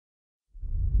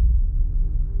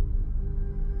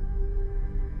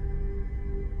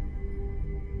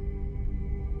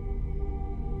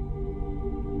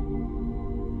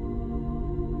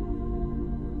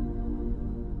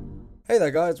Hey there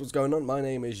guys, what's going on? My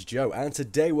name is Joe and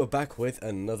today we're back with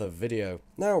another video.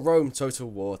 Now Rome Total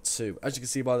War 2. As you can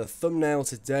see by the thumbnail,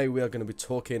 today we are going to be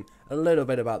talking a little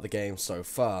bit about the game so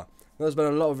far. There's been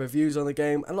a lot of reviews on the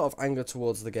game, a lot of anger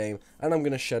towards the game, and I'm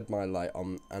going to shed my light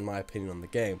on and my opinion on the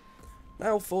game.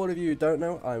 Now for all of you who don't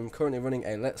know, I'm currently running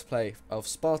a Let's Play of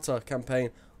Sparta campaign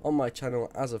on my channel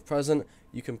as of present.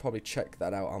 You can probably check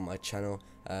that out on my channel.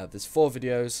 There's 4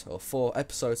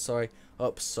 episodes,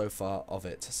 up so far of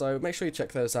it. So make sure you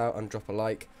check those out and drop a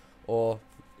like, or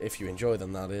if you enjoy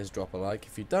them, that is, drop a like.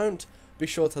 If you don't, be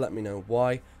sure to let me know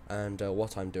why and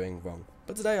what I'm doing wrong.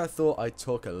 But today I thought I'd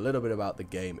talk a little bit about the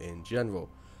game in general.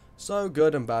 So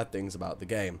good and bad things about the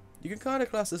game. You can kind of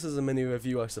class this as a mini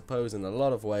review, I suppose, in a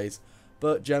lot of ways,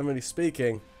 but generally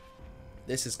speaking,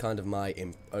 this is kind of my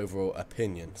overall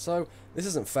opinion. So this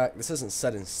isn't fact, this isn't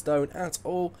set in stone at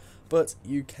all, but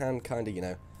you can kind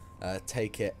of,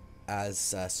 take it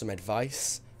as some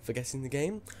advice for getting the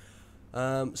game.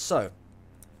 So,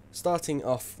 starting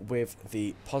off with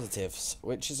the positives,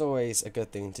 which is always a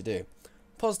good thing to do.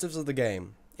 Positives of the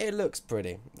game. It looks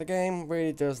pretty. The game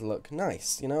really does look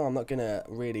nice. You know, I'm not gonna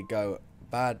really go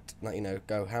bad,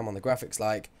 go ham on the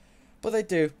graphics but they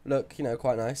do look,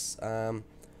 quite nice.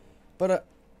 But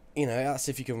that's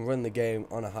if you can run the game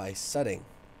on a high setting.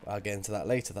 I'll get into that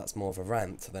later. That's more of a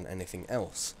rant than anything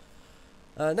else.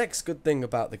 Next good thing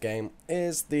about the game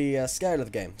is the scale of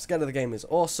the game. Scale of the game is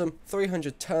awesome.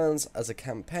 300 turns as a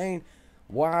campaign.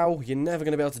 Wow, you're never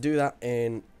going to be able to do that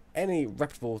in any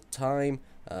reputable time.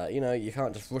 You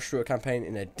can't just rush through a campaign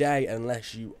in a day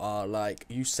unless you are like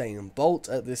Usain Bolt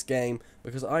at this game,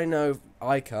 because I know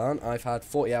I can't. I've had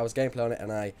 40 hours gameplay on it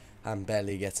and I am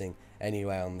barely getting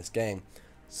anywhere on this game.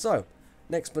 So,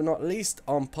 next but not least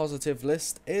on positive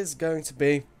list is going to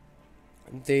be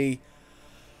the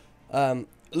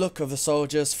look of the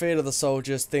soldiers, feel of the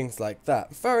soldiers, things like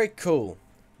that. Very cool.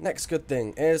 Next good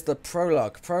thing is the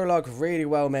prologue. Prologue really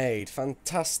well made,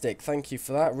 fantastic. Thank you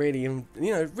for that. Really,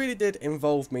 really did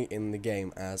involve me in the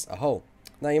game as a whole.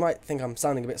 Now you might think I'm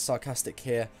sounding a bit sarcastic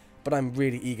here, but I'm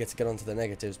really eager to get onto the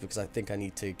negatives because I think I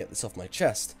need to get this off my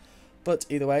chest. But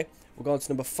either way, we'll go on to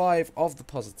number 5 of the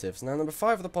positives. Now number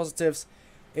 5 of the positives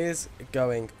is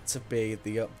going to be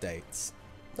the updates.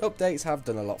 The updates have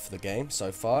done a lot for the game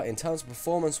so far. In terms of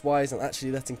performance wise and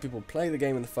actually letting people play the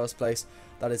game in the first place,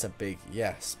 that is a big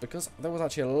yes, because there was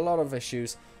actually a lot of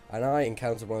issues, and I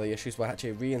encountered one of the issues where I had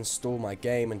to reinstall my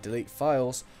game and delete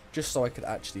files just so I could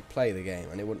actually play the game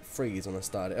and it wouldn't freeze when I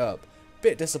started it up.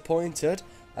 Bit disappointed.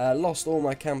 Lost all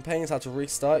my campaigns, had to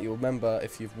restart. You'll remember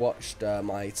if you've watched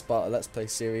my Sparta Let's Play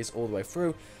series all the way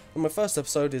through. And my first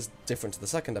episode is different to the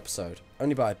second episode,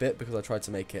 only by a bit because I tried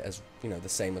to make it as the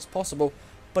same as possible,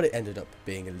 but it ended up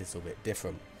being a little bit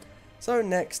different. So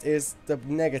next is the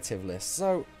negative list.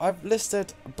 So I've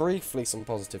listed briefly some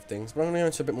positive things, but I'm going to go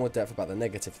into a bit more depth about the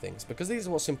negative things, because these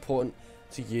are what's important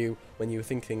to you when you're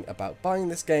thinking about buying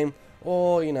this game,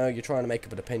 or you're trying to make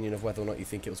up an opinion of whether or not you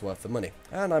think it was worth the money.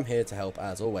 And I'm here to help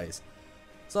as always.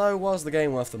 So was the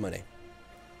game worth the money?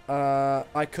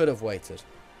 I could have waited.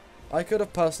 I could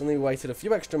have personally waited a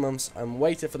few extra months and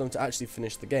waited for them to actually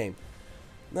finish the game.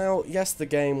 Now, yes, the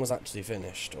game was actually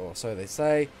finished, or so they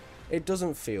say. It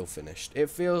doesn't feel finished. It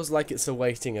feels like it's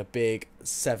awaiting a big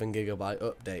 7GB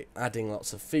update, adding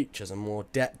lots of features and more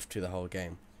depth to the whole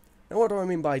game. Now, what do I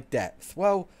mean by depth?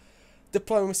 Well,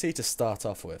 diplomacy to start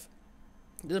off with.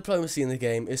 The diplomacy in the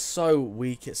game is so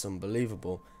weak, it's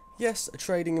unbelievable. Yes,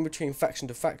 trading in between faction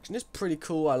to faction is pretty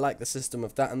cool. I like the system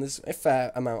of that, and there's a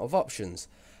fair amount of options.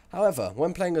 However,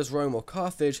 when playing as Rome or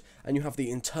Carthage, and you have the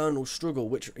internal struggle,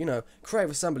 which,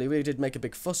 Creative Assembly really did make a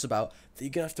big fuss about, that you're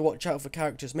going to have to watch out for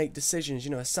characters, make decisions,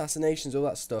 assassinations, all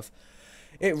that stuff,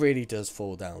 it really does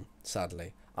fall down,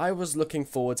 sadly. I was looking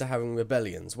forward to having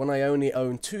rebellions. When I only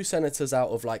own 2 senators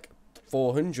out of,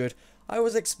 400, I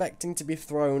was expecting to be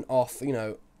thrown off,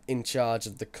 in charge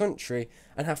of the country,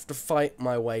 and have to fight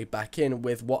my way back in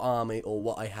with what army or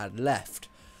what I had left.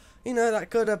 That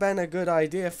could have been a good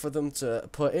idea for them to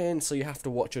put in, so you have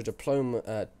to watch your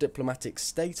diplomatic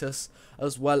status,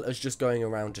 as well as just going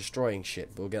around destroying shit,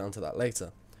 but we'll get onto that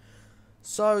later.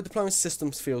 So, diplomacy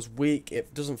systems feels weak,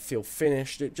 it doesn't feel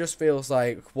finished, it just feels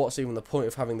like, what's even the point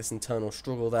of having this internal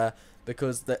struggle there,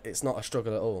 because it's not a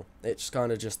struggle at all. It's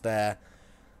kind of just there,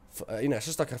 it's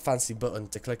just like a fancy button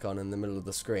to click on in the middle of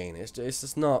the screen. It's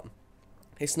just not,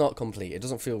 it's not complete, it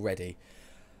doesn't feel ready.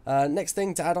 Next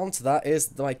thing to add on to that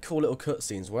is my cool little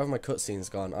cutscenes. Where have my cutscenes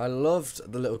gone? I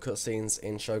loved the little cutscenes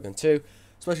in Shogun 2,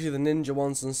 especially the ninja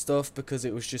ones and stuff, because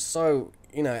it was just so,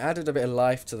 it added a bit of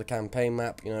life to the campaign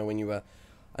map, when you were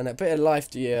and a bit of life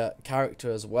to your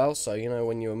character as well. So, you know,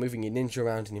 when you were moving your ninja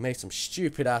around and you made some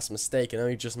stupid ass mistake and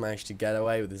only just managed to get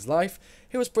away with his life,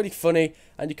 it was pretty funny,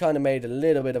 and you kind of made a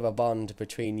little bit of a bond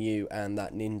between you and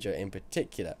that ninja in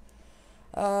particular.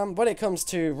 When it comes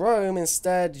to Rome,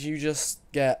 instead, you just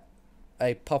get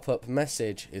a pop-up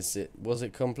message. Was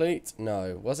it complete?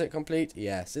 No. Was it complete?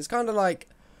 Yes. It's kind of like,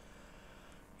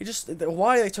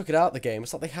 why they took it out of the game,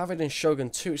 it's like they have it in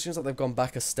Shogun 2. It seems like they've gone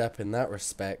back a step in that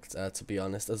respect, to be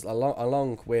honest,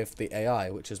 along with the AI,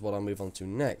 which is what I'll move on to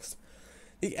next.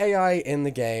 The AI in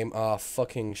the game are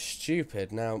fucking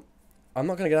stupid. Now, I'm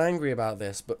not going to get angry about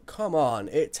this, but come on,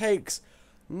 it takes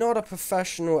not a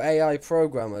professional AI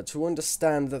programmer to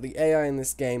understand that the AI in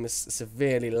this game is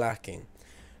severely lacking.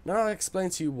 Now I'll explain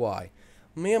to you why.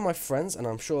 Me and my friends, and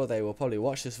I'm sure they will probably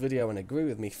watch this video and agree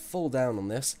with me full down on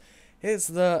this, is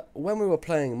that when we were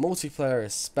playing multiplayer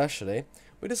especially,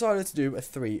 we decided to do a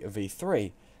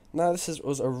 3v3. Now this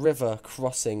was a river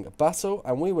crossing battle,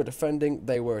 and we were defending,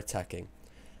 they were attacking.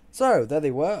 So there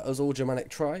they were, as all Germanic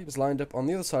tribes lined up on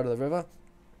the other side of the river,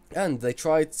 and they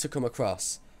tried to come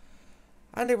across.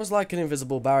 And it was like an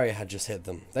invisible barrier had just hit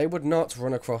them. They would not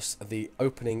run across the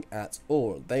opening at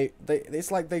all.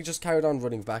 It's like they just carried on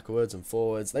running backwards and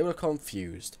forwards. They were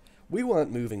confused. We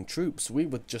weren't moving troops. We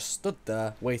were just stood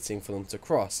there waiting for them to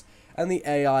cross. And the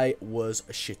AI was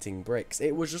shitting bricks.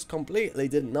 It was just completely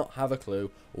did not have a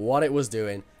clue what it was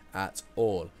doing at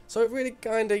all. So it really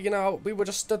kind of, you know, we were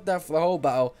just stood there for the whole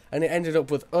battle, and it ended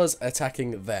up with us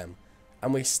attacking them.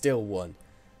 And we still won.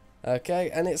 Okay,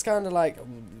 and it's kind of like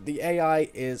the AI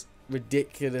is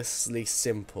ridiculously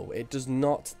simple. It does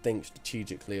not think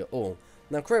strategically at all.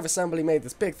 Now, Creative Assembly made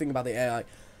this big thing about the AI.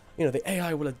 You know, the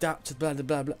AI will adapt to blah, blah,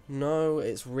 blah, blah. No,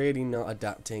 it's really not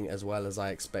adapting as well as I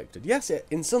expected. Yes,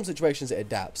 in some situations it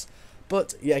adapts,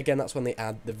 but yeah, again, that's when they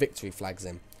add the victory flags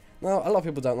in. Now, a lot of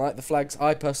people don't like the flags.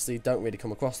 I personally don't really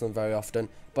come across them very often,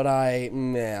 but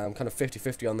I'm kind of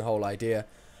 50-50 on the whole idea.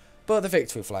 But the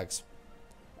victory flags.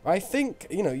 I think,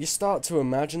 you know, you start to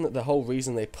imagine that the whole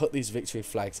reason they put these victory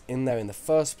flags in there in the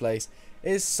first place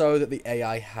is so that the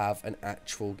AI have an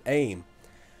actual aim.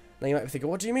 Now you might be thinking,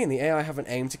 what do you mean the AI have an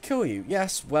aim to kill you?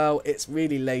 Yes, well, it's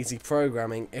really lazy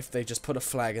programming if they just put a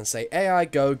flag and say, AI,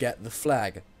 go get the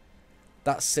flag.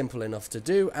 That's simple enough to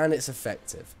do, and it's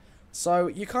effective. So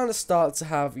you kind of start to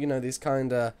have, you know, these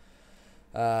kind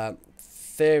of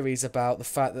theories about the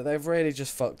fact that they've really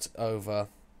just fucked over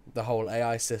the whole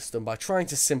AI system by trying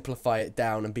to simplify it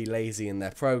down and be lazy in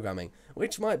their programming,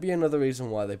 which might be another reason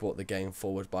why they brought the game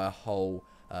forward by a whole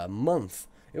month.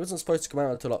 It wasn't supposed to come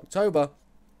out until October,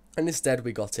 and instead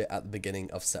we got it at the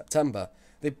beginning of September.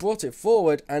 They brought it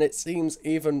forward, and it seems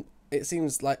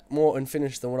like more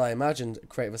unfinished than what I imagined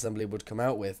Creative Assembly would come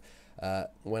out with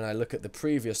when I look at the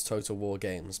previous Total War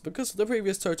games, because the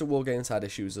previous Total War games had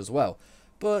issues as well,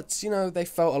 but you know, they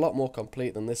felt a lot more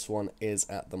complete than this one is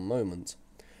at the moment.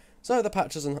 So the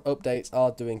patches and updates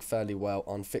are doing fairly well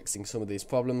on fixing some of these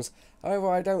problems. However,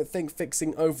 I don't think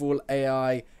fixing overall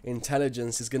AI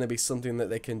intelligence is going to be something that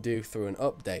they can do through an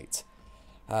update.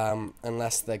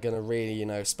 Unless they're going to really, you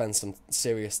know, spend some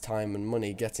serious time and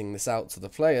money getting this out to the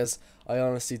players. I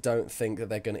honestly don't think that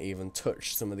they're going to even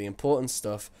touch some of the important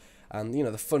stuff and, you know,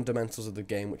 the fundamentals of the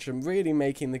game, which are really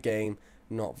making the game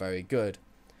not very good.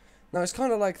 Now, it's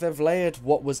kind of like they've layered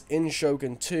what was in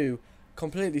Shogun 2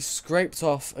 completely scraped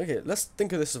off. Okay, let's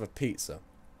think of this as a pizza.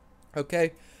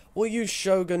 Okay, we'll use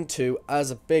Shogun 2 as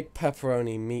a big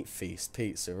pepperoni meat feast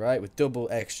pizza, right? With double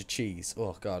extra cheese.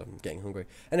 Oh god, I'm getting hungry.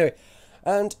 Anyway,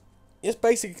 and it's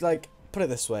basically like, put it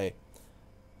this way.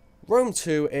 Rome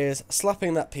 2 is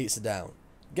slapping that pizza down.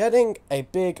 Getting a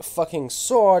big fucking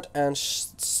sword and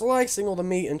slicing all the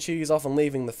meat and cheese off and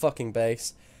leaving the fucking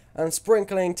base. And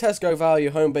sprinkling Tesco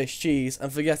value home-based cheese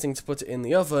and forgetting to put it in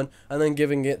the oven and then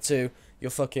giving it to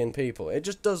your fucking people. It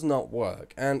just does not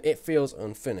work, and it feels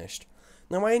unfinished.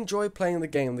 Now, I enjoy playing the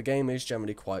game. The game is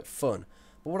generally quite fun.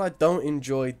 But what I don't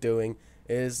enjoy doing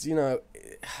is, you know,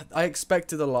 I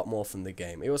expected a lot more from the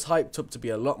game. It was hyped up to be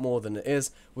a lot more than it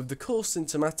is, with the cool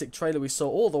cinematic trailer we saw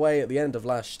all the way at the end of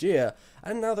last year,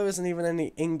 and now there isn't even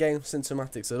any in-game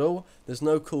cinematics at all. There's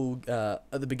no cool, at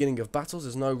the beginning of battles,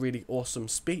 there's no really awesome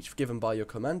speech given by your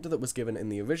commander that was given in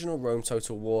the original Rome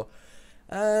Total War,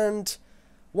 and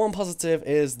one positive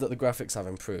is that the graphics have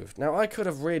improved. Now, I could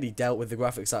have really dealt with the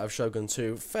graphics out of Shogun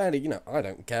 2 fairly, you know, I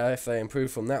don't care if they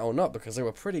improved from that or not, because they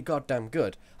were pretty goddamn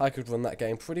good. I could run that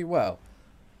game pretty well.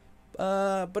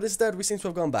 But instead, we seem to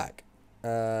have gone back,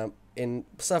 in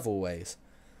several ways.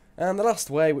 And the last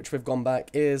way which we've gone back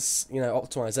is, you know,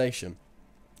 optimization.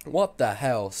 What the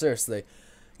hell, seriously.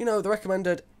 You know, the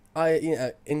recommended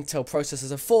Intel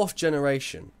processors are 4th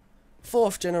generation.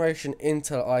 4th generation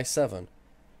Intel i7.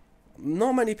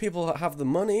 Not many people have the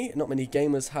money, not many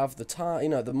gamers have the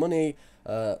time, the money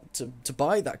to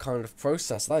buy that kind of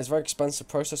processor. That is a very expensive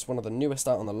processor, one of the newest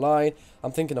out on the line.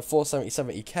 I'm thinking of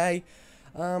 470-70K.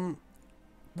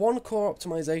 One core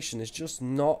optimization is just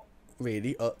not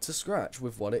really up to scratch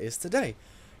with what it is today.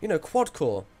 Quad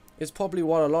core is probably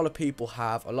what a lot of people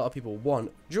have, a lot of people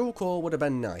want. Dual core would have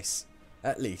been nice,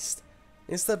 at least.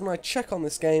 Instead, when I check on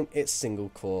this game, it's single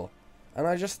core. And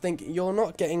I just think you're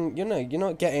not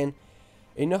getting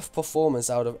enough performance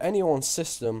out of anyone's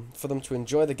system for them to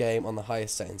enjoy the game on the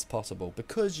highest settings possible,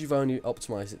 because you've only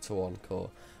optimized it to one core.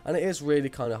 And it is really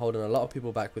kind of holding a lot of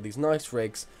people back with these nice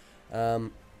rigs.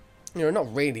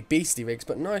 Not really beastie rigs,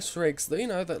 but nice rigs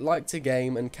that, that like to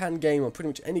game and can game on pretty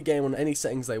much any game on any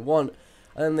settings they want.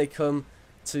 And then they come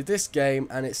to this game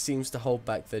and it seems to hold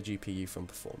back their GPU from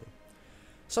performing.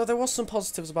 So there was some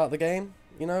positives about the game.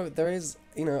 There is,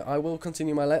 I will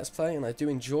continue my Let's Play, and I do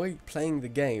enjoy playing the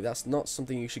game. That's not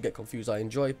something you should get confused. I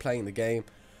enjoy playing the game.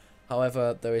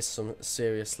 However, there is some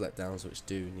serious letdowns which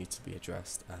do need to be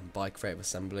addressed by Creative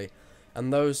Assembly.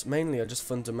 And those mainly are just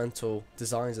fundamental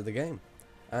designs of the game.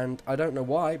 And I don't know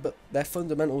why, but they're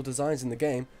fundamental designs in the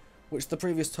game which the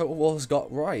previous Total War's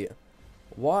got right.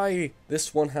 Why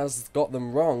this one has got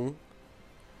them wrong,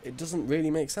 it doesn't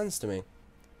really make sense to me.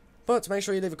 But make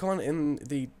sure you leave a comment in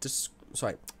the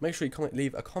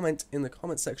leave a comment in the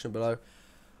comment section below.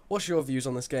 What's your views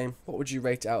on this game? What would you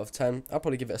rate it out of 10? I'll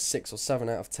probably give it a 6 or 7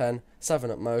 out of 10. 7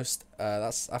 at most.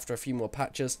 That's after a few more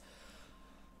patches.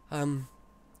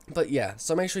 But yeah,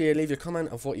 so make sure you leave your comment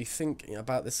of what you think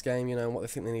about this game, and what they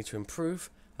think they need to improve.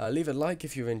 Leave a like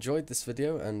if you've enjoyed this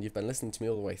video and you've been listening to me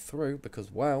all the way through,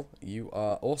 because wow, you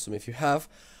are awesome if you have.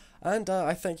 And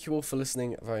I thank you all for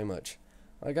listening very much.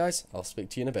 Alright guys, I'll speak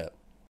to you in a bit.